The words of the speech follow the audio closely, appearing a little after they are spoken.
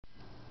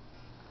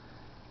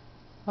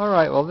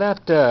Alright, well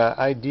that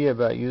idea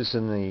about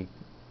using the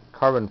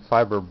carbon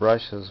fiber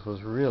brushes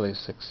was really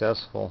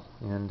successful,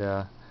 and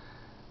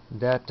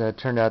that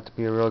turned out to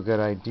be a real good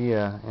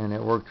idea, and it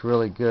worked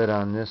really good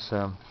on this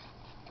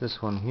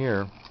one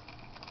here.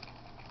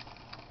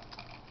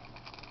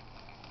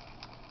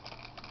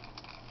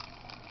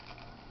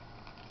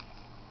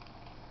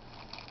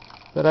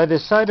 But I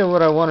decided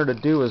what I wanted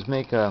to do was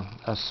make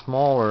a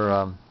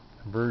smaller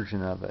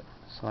version of it.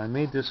 So I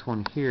made this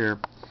one here.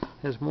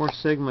 It has more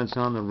segments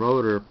on the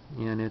rotor,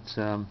 and it's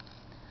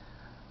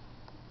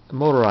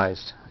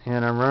motorized.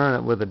 And I'm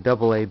running it with a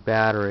AA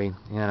battery,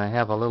 and I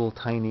have a little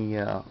tiny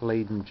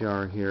Leyden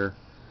jar here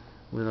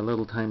with a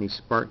little tiny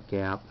spark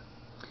gap,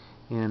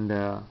 and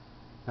an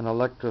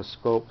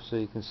electroscope so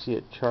you can see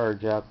it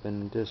charge up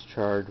and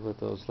discharge with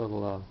those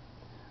little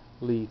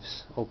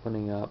leaves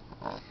opening up.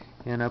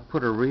 And I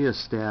put a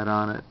rheostat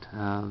on it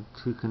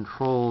to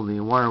control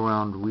the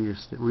wire-wound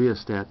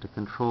rheostat to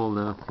control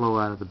the flow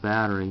out of the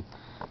battery.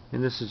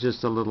 And this is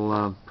just a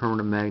little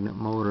permanent magnet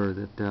motor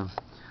that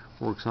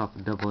works off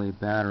a AA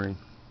battery.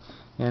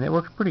 And it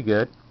works pretty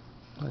good.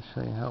 Let's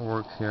show you how it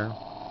works here.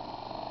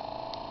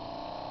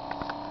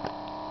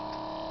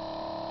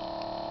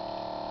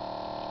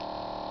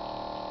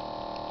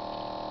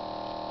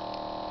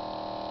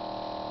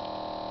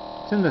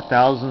 It's in the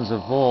thousands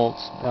of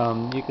volts.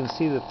 You can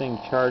see the thing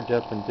charge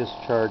up and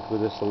discharge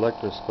with this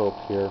electroscope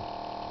here.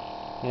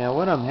 And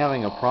what I'm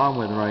having a problem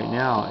with right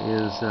now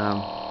is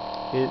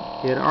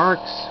it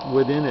arcs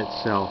within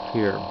itself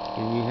here,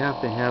 and you have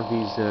to have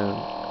these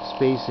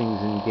spacings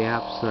and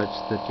gaps such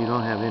that you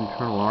don't have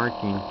internal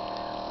arcing.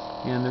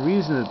 And the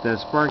reason that the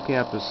spark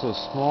gap is so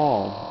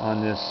small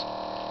on this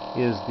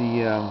is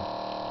the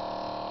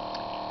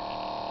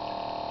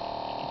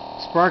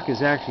spark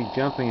is actually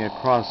jumping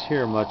across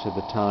here much of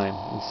the time.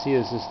 You see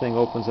as this thing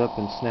opens up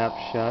and snaps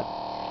shut,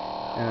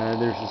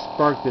 there's a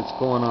spark that's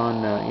going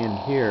on in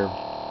here,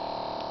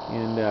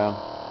 and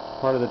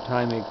part of the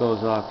time it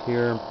goes off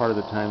here and part of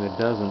the time it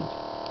doesn't.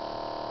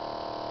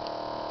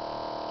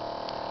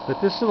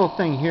 But this little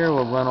thing here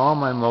will run all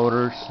my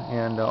motors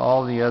and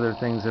all the other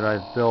things that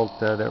I've built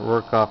that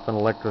work off an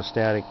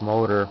electrostatic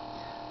motor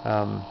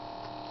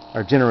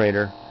or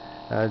generator.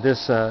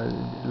 This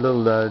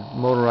little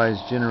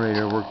motorized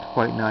generator worked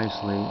quite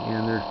nicely,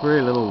 and there's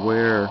very little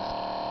wear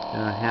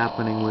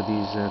happening with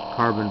these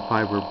carbon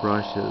fiber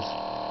brushes.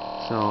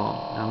 So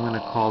I'm going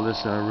to call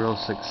this a real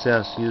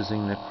success,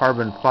 using the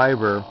carbon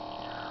fiber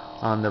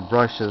on the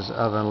brushes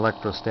of an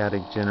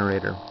electrostatic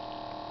generator.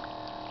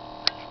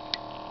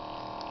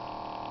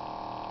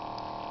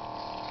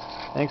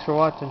 Thanks for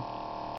watching.